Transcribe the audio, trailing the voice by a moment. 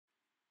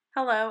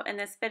Hello, in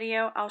this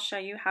video I'll show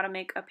you how to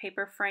make a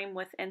paper frame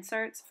with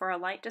inserts for a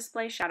light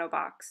display shadow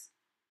box.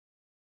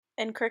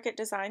 In Cricut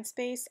Design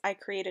Space, I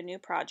create a new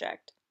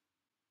project.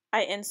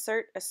 I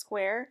insert a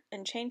square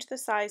and change the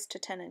size to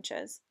 10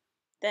 inches.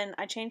 Then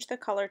I change the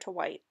color to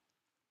white.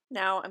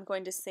 Now I'm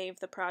going to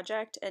save the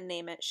project and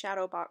name it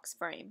Shadow Box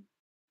Frame.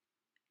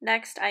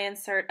 Next, I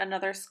insert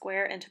another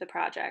square into the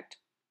project.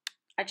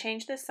 I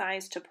change the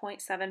size to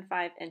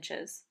 0.75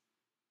 inches.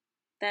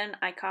 Then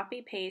I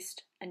copy,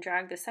 paste, and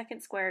drag the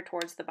second square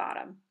towards the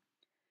bottom.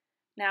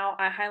 Now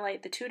I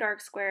highlight the two dark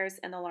squares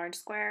in the large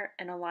square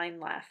and align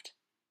left.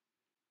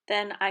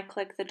 Then I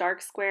click the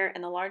dark square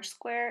in the large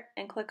square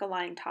and click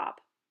Align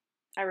Top.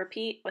 I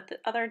repeat with the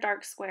other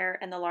dark square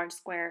in the large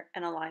square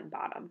and align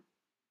bottom.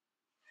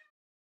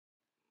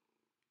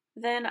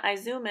 Then I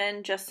zoom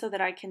in just so that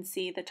I can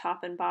see the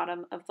top and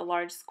bottom of the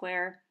large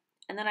square,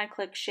 and then I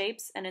click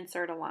Shapes and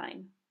insert a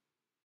line.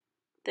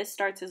 This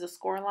starts as a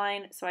score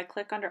line, so I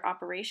click under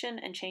Operation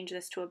and change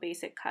this to a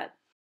basic cut.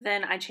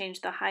 Then I change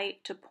the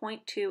height to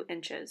 0.2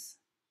 inches.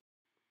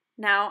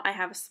 Now I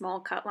have a small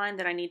cut line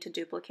that I need to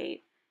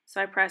duplicate, so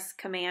I press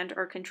Command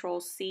or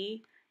Control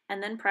C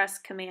and then press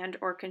Command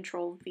or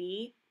Control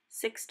V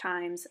 6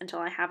 times until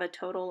I have a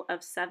total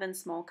of 7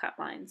 small cut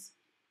lines.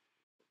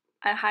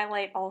 I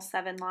highlight all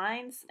 7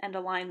 lines and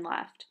align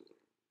left.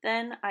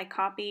 Then I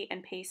copy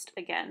and paste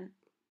again.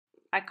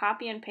 I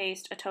copy and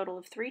paste a total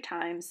of 3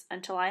 times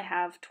until I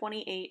have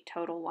 28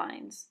 total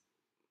lines.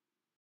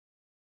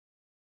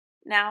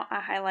 Now I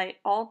highlight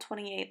all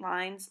 28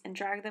 lines and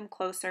drag them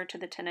closer to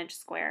the 10-inch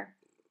square.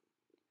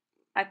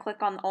 I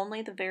click on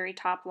only the very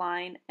top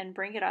line and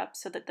bring it up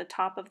so that the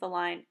top of the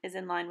line is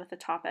in line with the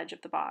top edge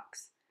of the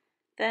box.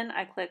 Then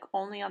I click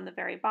only on the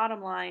very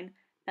bottom line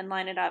and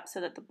line it up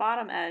so that the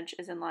bottom edge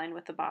is in line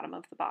with the bottom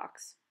of the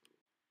box.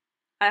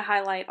 I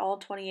highlight all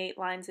 28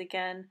 lines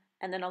again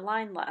and then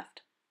align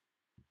left.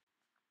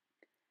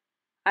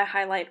 I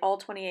highlight all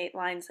 28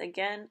 lines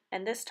again,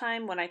 and this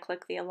time when I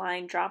click the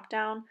Align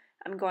drop-down,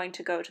 I'm going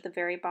to go to the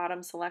very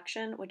bottom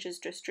selection, which is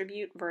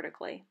Distribute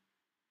Vertically.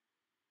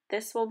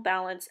 This will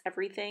balance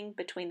everything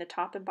between the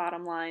top and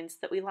bottom lines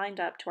that we lined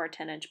up to our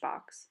 10-inch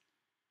box.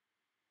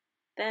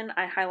 Then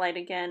I highlight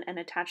again and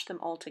attach them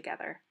all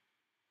together.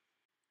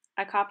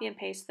 I copy and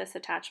paste this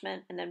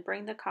attachment and then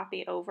bring the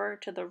copy over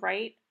to the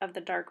right of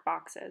the dark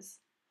boxes.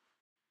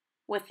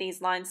 With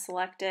these lines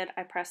selected,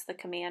 I press the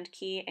Command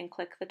key and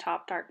click the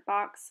top dark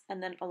box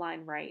and then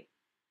align right.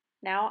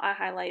 Now I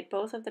highlight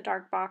both of the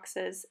dark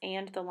boxes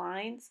and the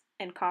lines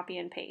and copy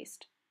and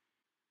paste.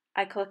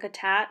 I click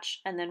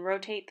Attach and then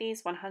rotate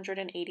these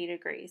 180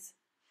 degrees.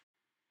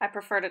 I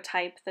prefer to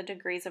type the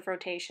degrees of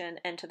rotation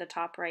into the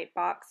top right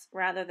box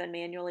rather than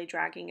manually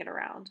dragging it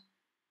around.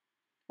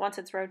 Once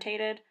it's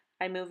rotated,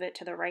 I move it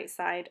to the right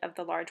side of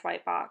the large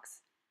white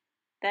box.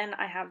 Then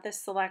I have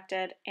this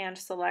selected and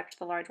select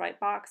the large white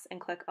box and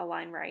click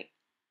Align Right.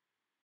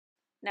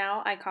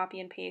 Now I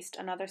copy and paste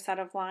another set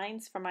of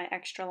lines from my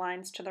extra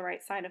lines to the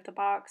right side of the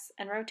box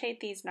and rotate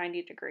these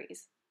 90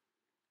 degrees.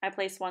 I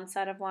place one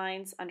set of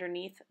lines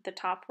underneath the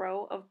top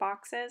row of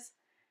boxes,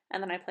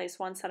 and then I place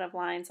one set of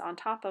lines on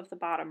top of the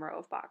bottom row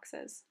of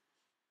boxes.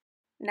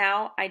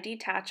 Now I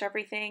detach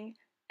everything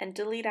and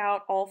delete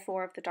out all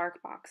 4 of the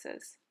dark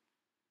boxes.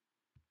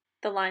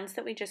 The lines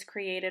that we just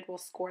created will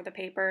score the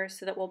paper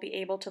so that we'll be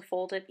able to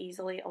fold it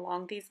easily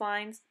along these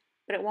lines,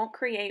 but it won't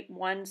create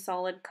one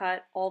solid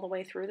cut all the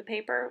way through the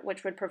paper,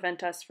 which would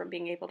prevent us from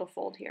being able to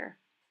fold here.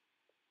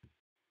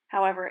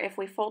 However, if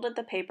we folded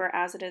the paper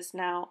as it is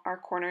now, our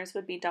corners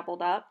would be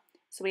doubled up,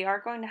 so we are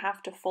going to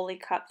have to fully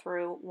cut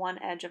through one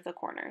edge of the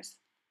corners.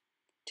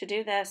 To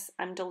do this,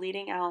 I'm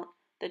deleting out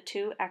the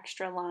 2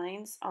 extra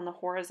lines on the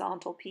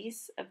horizontal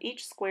piece of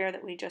each square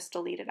that we just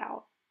deleted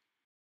out.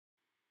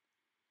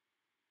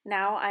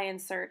 Now I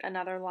insert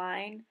another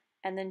line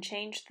and then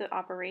change the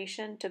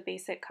operation to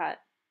basic cut.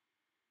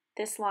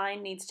 This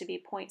line needs to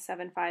be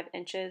 0.75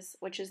 inches,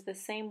 which is the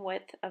same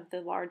width of the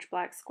large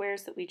black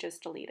squares that we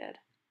just deleted.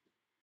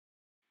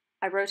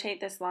 I rotate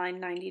this line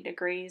 90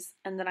 degrees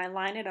and then I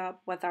line it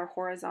up with our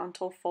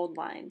horizontal fold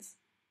lines.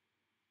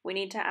 We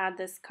need to add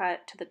this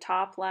cut to the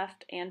top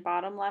left and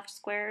bottom left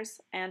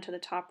squares and to the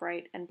top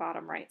right and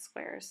bottom right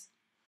squares.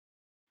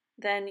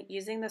 Then,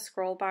 using the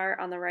scroll bar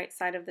on the right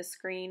side of the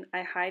screen,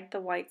 I hide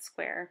the white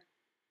square.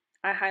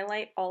 I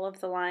highlight all of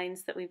the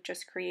lines that we've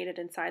just created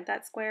inside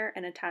that square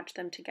and attach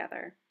them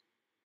together.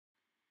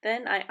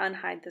 Then I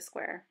unhide the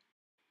square.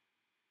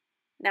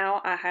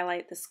 Now I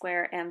highlight the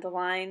square and the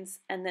lines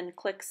and then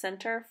click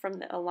Center from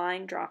the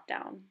Align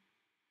drop-down.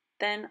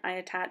 Then I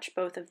attach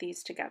both of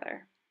these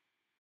together.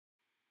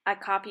 I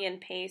copy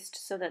and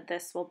paste so that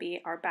this will be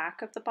our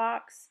back of the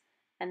box,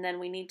 and then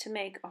we need to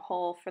make a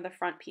hole for the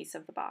front piece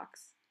of the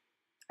box.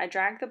 I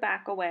drag the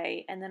back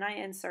away and then I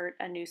insert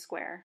a new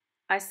square.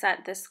 I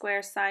set this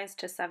square size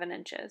to 7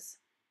 inches.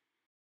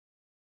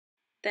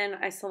 Then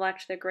I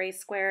select the gray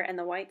square and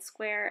the white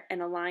square and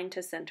align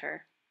to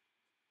center.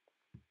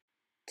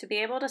 To be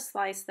able to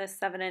slice this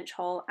 7-inch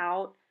hole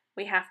out,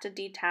 we have to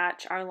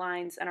detach our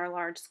lines and our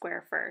large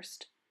square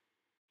first.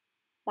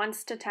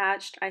 Once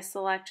detached, I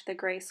select the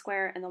gray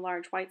square and the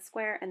large white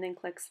square and then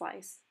click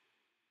Slice.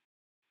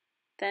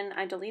 Then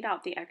I delete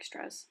out the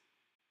extras.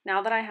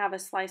 Now that I have a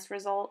slice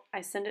result,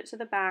 I send it to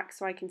the back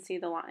so I can see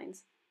the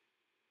lines.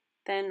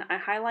 Then I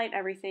highlight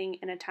everything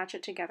and attach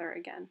it together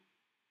again.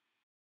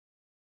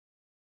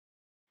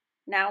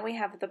 Now we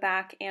have the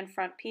back and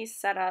front piece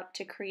set up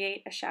to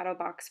create a shadow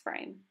box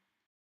frame.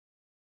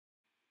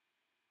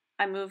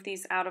 I move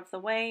these out of the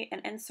way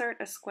and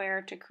insert a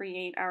square to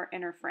create our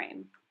inner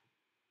frame.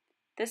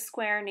 This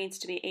square needs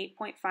to be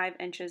 8.5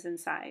 inches in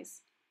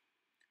size.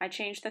 I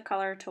change the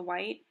color to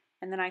white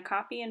and then I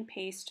copy and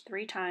paste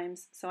 3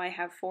 times so I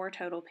have 4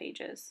 total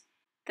pages.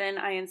 Then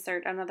I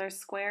insert another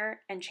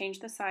square and change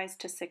the size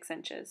to 6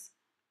 inches.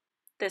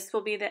 This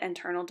will be the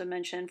internal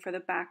dimension for the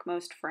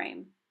backmost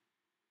frame.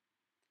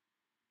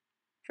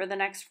 For the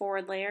next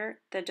forward layer,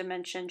 the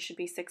dimension should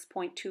be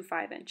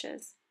 6.25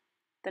 inches.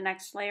 The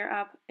next layer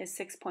up is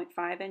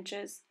 6.5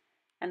 inches,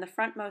 and the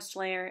frontmost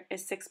layer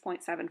is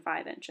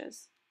 6.75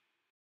 inches.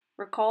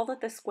 Recall that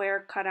the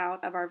square cut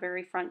out of our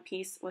very front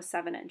piece was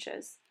 7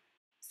 inches,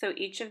 so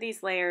each of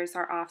these layers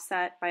are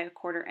offset by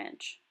 1/4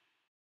 inch.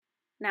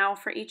 Now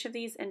for each of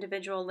these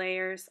individual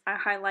layers, I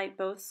highlight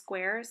both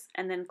squares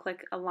and then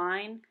click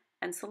Align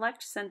and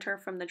select Center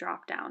from the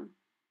drop-down.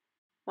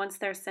 Once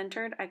they're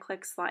centered, I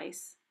click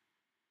Slice.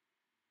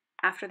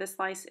 After the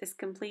slice is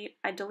complete,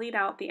 I delete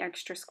out the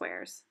extra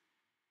squares.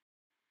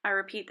 I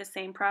repeat the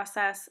same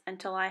process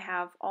until I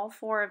have all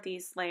 4 of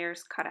these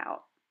layers cut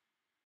out.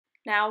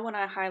 Now when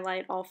I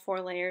highlight all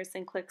 4 layers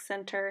and click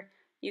Center,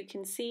 you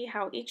can see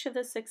how each of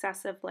the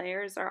successive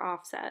layers are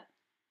offset.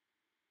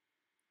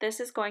 This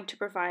is going to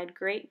provide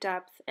great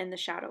depth in the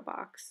shadow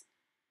box.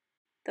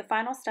 The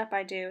final step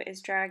I do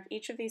is drag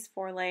each of these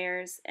 4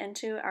 layers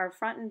into our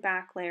front and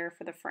back layer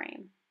for the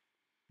frame.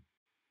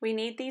 We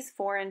need these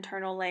 4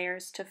 internal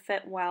layers to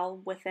fit well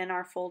within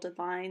our folded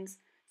lines,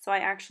 so I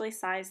actually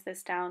size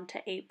this down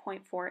to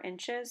 8.4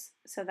 inches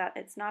so that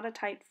it's not a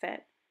tight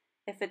fit.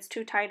 If it's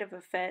too tight of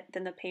a fit,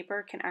 then the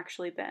paper can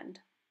actually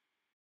bend.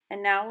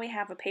 And now we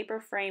have a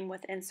paper frame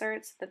with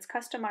inserts that's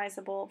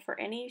customizable for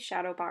any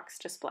shadow box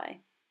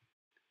display.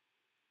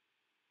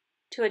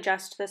 To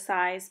adjust the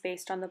size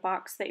based on the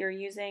box that you're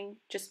using,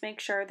 just make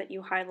sure that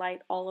you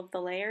highlight all of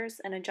the layers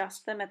and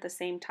adjust them at the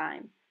same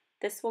time.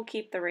 This will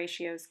keep the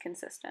ratios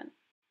consistent.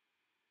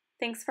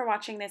 Thanks for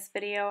watching this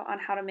video on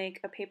how to make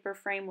a paper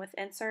frame with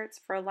inserts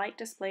for a light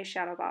display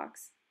shadow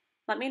box.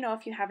 Let me know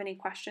if you have any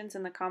questions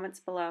in the comments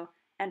below,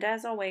 and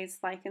as always,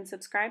 like and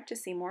subscribe to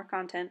see more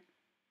content.